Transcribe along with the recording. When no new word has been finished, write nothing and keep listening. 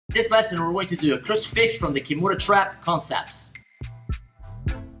This lesson we're going to do a crucifix from the Kimura trap concepts.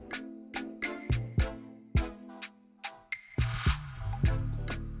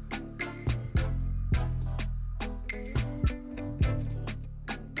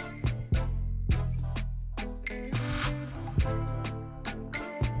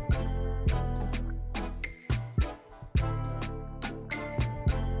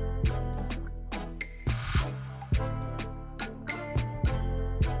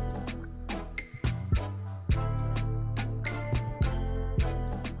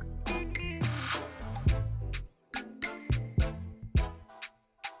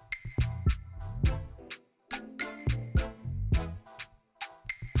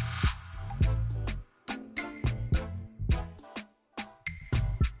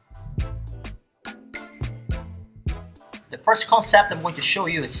 The first concept I'm going to show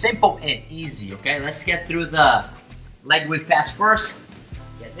you is simple and easy, okay? Let's get through the leg whip pass first.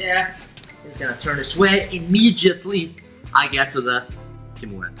 Get there. It's gonna turn this way. Immediately, I get to the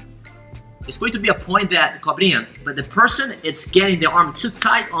Kimura. It's going to be a point that, Cobrinha, but the person, it's getting the arm too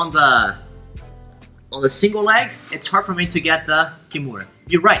tight on the single leg. It's hard for me to get the Kimura.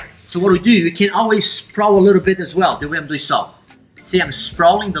 You're right. So what we do, we can always sprawl a little bit as well, the way I'm doing so. See, I'm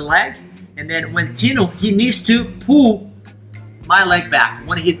sprawling the leg, and then when Tino, he needs to pull my leg back.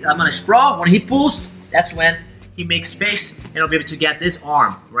 When I'm gonna sprawl, when he pulls, that's when he makes space and I'll be able to get this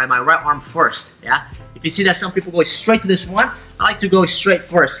arm, right? My right arm first, yeah? If you see that some people go straight to this one, I like to go straight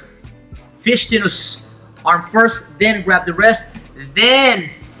first. Fish Tino's arm first, then grab the wrist,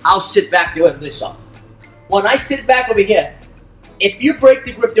 then I'll sit back the way I'm doing so. When I sit back over here, if you break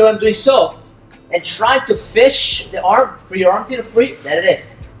the grip the way I'm doing so, and try to fish the arm, free your arm Tino free, that it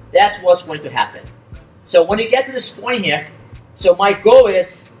is. That's what's going to happen. So when you get to this point here, so my goal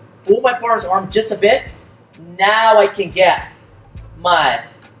is pull my partner's arm just a bit. Now I can get my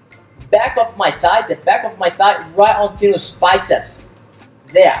back of my thigh, the back of my thigh right on Tino's biceps.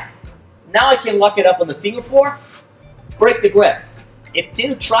 There. Now I can lock it up on the finger four, break the grip. If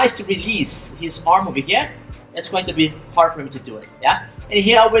Tino tries to release his arm over here, it's going to be hard for him to do it. Yeah? And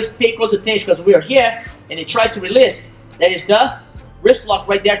here I always pay close attention because we are here and he tries to release. That is the wrist lock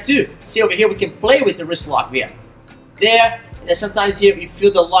right there too. See over here we can play with the wrist lock here. There. And then sometimes here you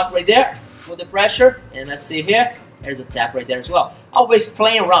feel the lock right there with the pressure, and let's see here, there's a tap right there as well. Always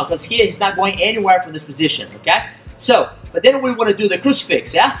playing around because here he's not going anywhere from this position, okay? So, but then we want to do the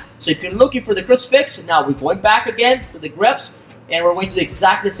crucifix, yeah? So if you're looking for the crucifix, now we're going back again to the grips, and we're going to do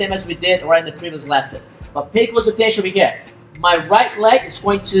exactly the same as we did right in the previous lesson. But pay close attention over here. My right leg is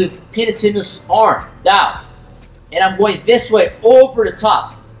going to pin Tino's arm down, and I'm going this way over the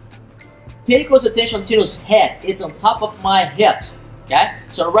top. Pay close attention on Tino's head. It's on top of my hips, okay?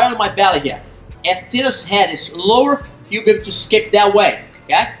 So right on my belly here. If Tino's head is lower, he'll be able to skip that way,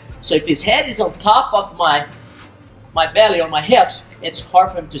 okay? So if his head is on top of my belly or my hips, it's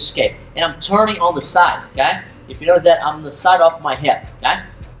hard for him to escape. And I'm turning on the side, okay? If you notice that, I'm on the side of my hip, okay?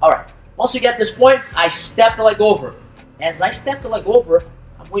 All right. Once you get this point, I step the leg over. As I step the leg over,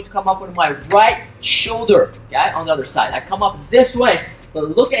 I'm going to come up with my right shoulder, okay, on the other side. I come up this way.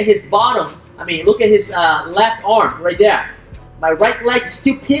 But look at his bottom, look at his left arm right there. My right leg is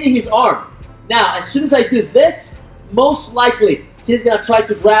still pinning his arm. Now, as soon as I do this, most likely, Tino's gonna try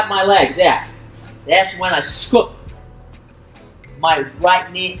to grab my leg there. That's when I scoop my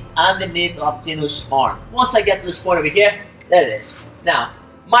right knee underneath of Tino's arm. Once I get to this point over here, there it is. Now,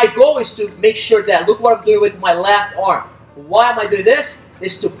 my goal is to make sure that, look what I'm doing with my left arm. Why am I doing this?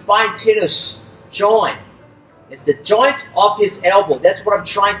 Is to find Tino's joint. It's the joint of his elbow. That's what I'm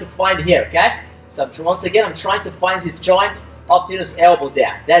trying to find here, okay? So once again, I'm trying to find his joint of Tino's elbow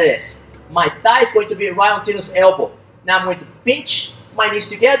there. That is. My thigh is going to be right on Tino's elbow. Now I'm going to pinch my knees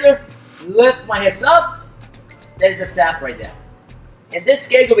together, lift my hips up. That is a tap right there. In this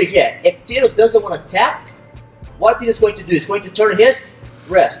case over here, if Tino doesn't want to tap, what Tino's going to do is going to turn his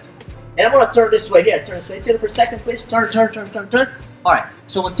wrist. And I'm going to turn this way here. Turn this way. Tino, for a second, please. Turn. All right.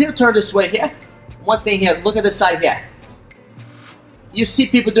 So when Tino turns this way here, one thing here, look at the side here. You see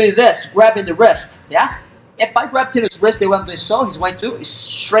people doing this, grabbing the wrist, yeah? If I grab Tino's wrist the way I'm doing so, he's going to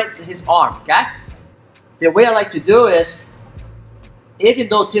straighten his arm, okay? The way I like to do is, even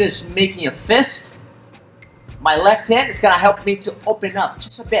though Tino's making a fist, my left hand is gonna help me to open up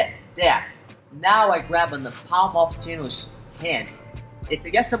just a bit, there. Now I grab on the palm of Tino's hand. If you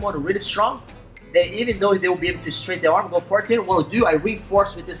get someone really strong, they, even though they will be able to straighten their arm, go forward, Tino, what I'll do, I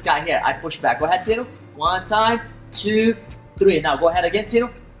reinforce with this guy here. I push back. Go ahead, Tino. 1 time, 2, 3. Now go ahead again,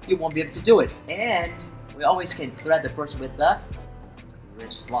 Tino. You won't be able to do it. And we always can thread the person with the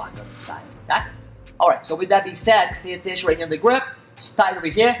wrist lock on the side. Okay? Alright, so with that being said, pay attention right here on the grip. It's tight over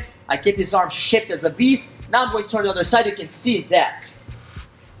here. I keep his arm shaped as a V. Now I'm going to turn the other side. You can see that.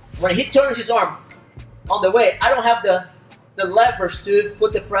 When he turns his arm on the way, I don't have the leverage to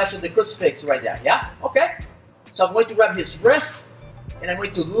put the pressure on the crucifix right there, yeah? Okay. So I'm going to grab his wrist, and I'm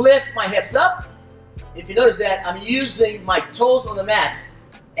going to lift my hips up. If you notice that, I'm using my toes on the mat,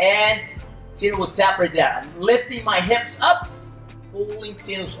 and Tino will tap right there. I'm lifting my hips up, pulling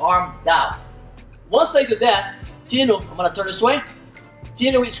Tino's arm down. Once I do that, Tino, I'm going to turn this way.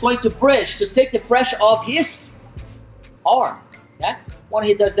 Tino is going to bridge to take the pressure off his arm. Okay? When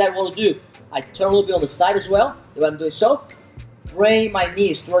he does that, what I'll do, I turn a little bit on the side as well, the way I'm doing so. Bring my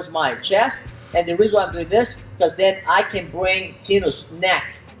knees towards my chest. And the reason why I'm doing this, because then I can bring Tino's neck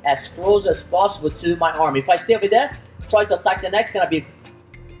as close as possible to my arm. If I stay over there, try to attack the neck, it's going to be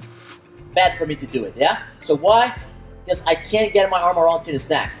bad for me to do it, yeah? So why? Because I can't get my arm around Tino's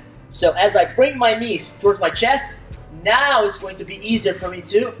neck. So as I bring my knees towards my chest, now it's going to be easier for me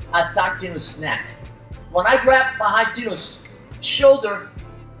to attack Tino's neck. When I grab behind Tino's shoulder,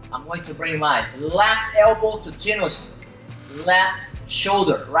 I'm going to bring my left elbow to Tino's left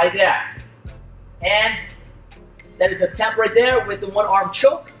shoulder, right there. And that is a tap right there with the one arm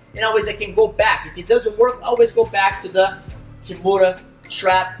choke. And always I can go back. If it doesn't work, always go back to the Kimura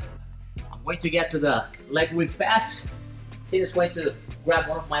trap. I'm going to get to the leg whip pass. Tino's going to grab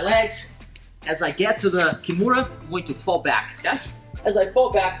one of my legs. As I get to the Kimura, I'm going to fall back, okay? As I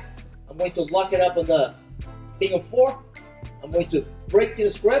fall back, I'm going to lock it up on the finger 4. I'm going to break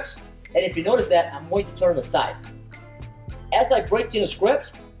Tino's grips. And if you notice that, I'm going to turn aside. As I break Tino's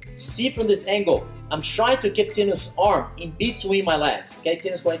grips, see from this angle, I'm trying to keep Tino's arm in between my legs. Okay,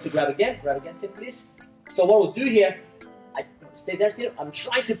 Tino's going to grab again, Tino, please. So what we'll do here, I stay there, Tino. I'm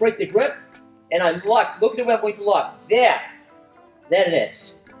trying to break the grip, and I lock. Look at the way I'm going to lock. There it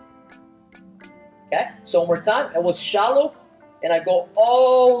is. Okay, so one more time. It was shallow, and I go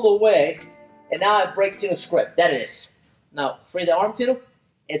all the way, and now I break Tino's grip. That it is. Now, free the arm, Tino.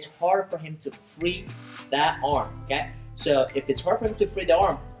 It's hard for him to free that arm, okay? So if it's hard for him to free the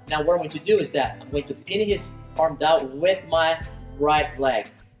arm, now what I'm going to do is that I'm going to pin his arm down with my right leg.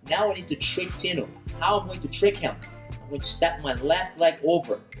 Now I need to trick Tino. How I'm going to trick him? I'm going to step my left leg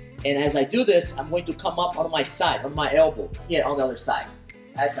over. And as I do this, I'm going to come up on my side, on my elbow, here on the other side.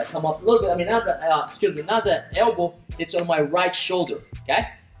 As I come up a little bit, I mean, not the elbow, it's on my right shoulder, okay?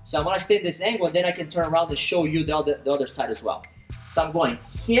 So I'm going to stay in this angle, and then I can turn around and show you the other side as well. So I'm going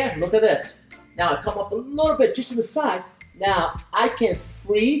here, look at this. Now I come up a little bit just to the side. Now I can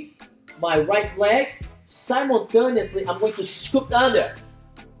free my right leg. Simultaneously, I'm going to scoop under.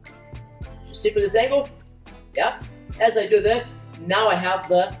 You see from this angle? Yeah? As I do this, now I have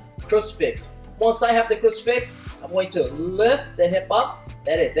the crucifix. Once I have the crucifix, I'm going to lift the hip up.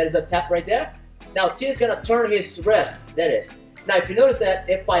 That is a tap right there. Now Tino's gonna turn his wrist. That is. Now if you notice that,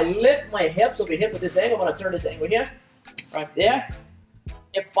 if I lift my hips over here with this angle, I'm gonna turn this angle here, right there.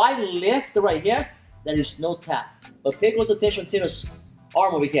 If I lift right here, there is no tap. But pay close attention to Tino's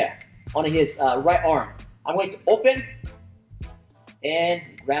arm over here, on his right arm. I'm going to open and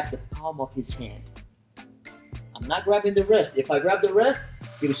grab the palm of his hand. I'm not grabbing the wrist. If I grab the wrist,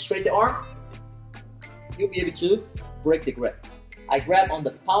 give it straight the arm, you'll be able to break the grip. I grab on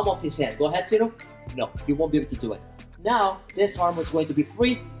the palm of his hand. Go ahead, Tino. No, you won't be able to do it. Now, this arm is going to be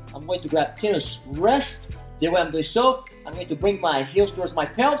free. I'm going to grab Tino's wrist. The way I'm doing so, I'm going to bring my heels towards my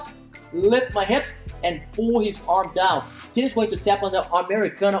pelvis, lift my hips, and pull his arm down. Tino's going to tap on the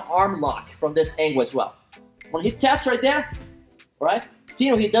Americana arm lock from this angle as well. When he taps right there, right?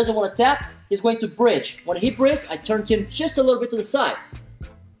 Tino, he doesn't want to tap, he's going to bridge. When he bridges, I turn him just a little bit to the side.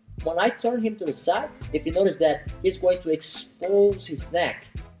 When I turn him to the side, if you notice that, he's going to expose his neck.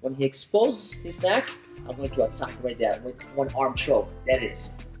 When he exposes his neck, I'm going to attack right there with one arm choke. That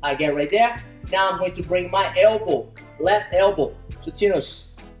is. I get right there. Now I'm going to bring my elbow, left elbow, to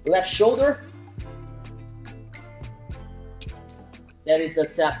Tino's left shoulder. That is a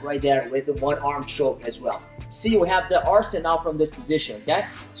tap right there with the one arm choke as well. See, we have the arsenal from this position, okay?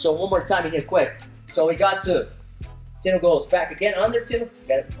 So one more time in here quick. So we got to, Tino goes back again under Tino,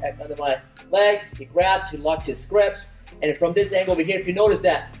 got it back under my leg, he grabs, he locks his grips, and from this angle over here, if you notice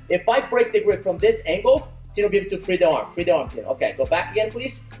that, if I break the grip from this angle, Tino will be able to free the arm, Tino. Okay, go back again,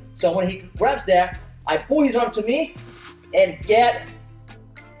 please. So when he grabs there, I pull his arm to me and get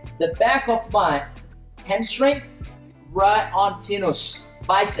the back of my hamstring right on Tino's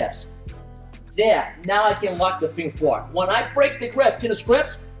biceps. There, now I can lock the finger forward. When I break the grip, Tino's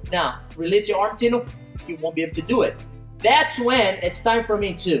grips, now release your arm, Tino, he won't be able to do it. That's when it's time for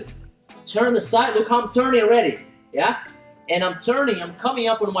me to turn the side. Look how I'm turning already, yeah? And I'm turning, I'm coming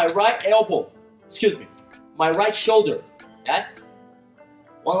up with my right elbow, excuse me, my right shoulder, okay?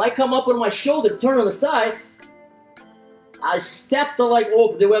 When I come up on my shoulder, turn on the side, I step the leg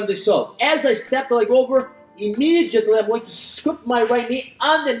over the way I'm doing so. As I step the leg over, immediately I'm going to scoop my right knee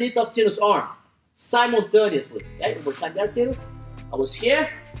underneath of Tino's arm, simultaneously. Okay, one more time there, Tino. I was here,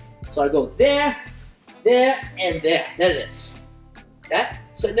 so I go there, there, and there. There it is. Okay,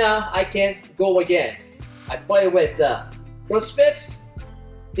 so now I can go again. I play with the Crucifix.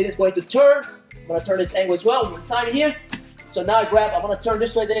 Tino's going to turn. I'm going to turn this angle as well. One more time here. So now I grab, I'm going to turn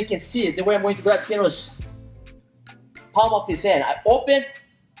this way, then you can see it. The way I'm going to grab Tino's palm of his hand. I open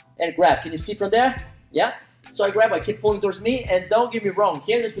and grab. Can you see from there? Yeah? So I grab, I keep pulling towards me, and don't get me wrong.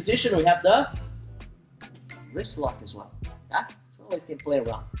 Here in this position, we have the wrist lock as well. Yeah? So always can play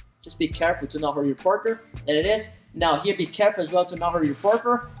around. Just be careful to not hurt your partner. And it is. Now here, be careful as well to not hurt your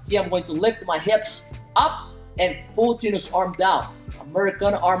partner. Here I'm going to lift my hips up and pull Tino's arm down.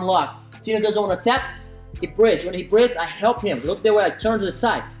 American arm lock. Tino doesn't want to tap. He breathes. When he breathes, I help him. Look the way I turn to the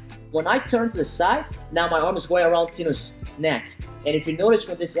side. When I turn to the side, now my arm is going around Tino's neck. And if you notice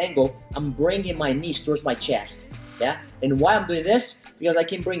from this angle, I'm bringing my knees towards my chest. Yeah? And why I'm doing this? Because I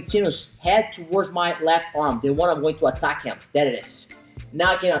can bring Tino's head towards my left arm, the one I'm going to attack him. That it is.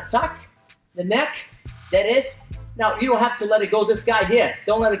 Now I can attack the neck. That is. Now you don't have to let it go. This guy here,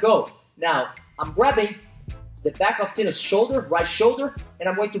 don't let it go. Now I'm grabbing the back of Tino's shoulder, right shoulder, and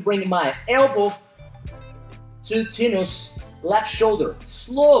I'm going to bring my elbow to Tino's left shoulder.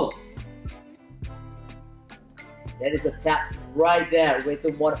 Slow. That is a tap right there with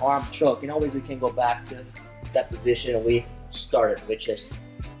the one arm choke. And always we can go back to that position we started, which is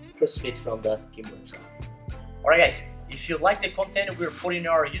Crucifix from the Kimura. Alright guys, if you like the content we're putting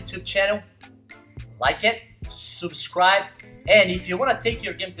on our YouTube channel, like it, subscribe, and if you want to take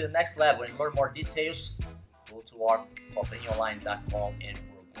your game to the next level and learn more details, go to our cobrinhaonline.com and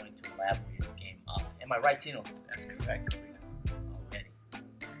we're going to level your game up. Am I right, Tino? That's correct.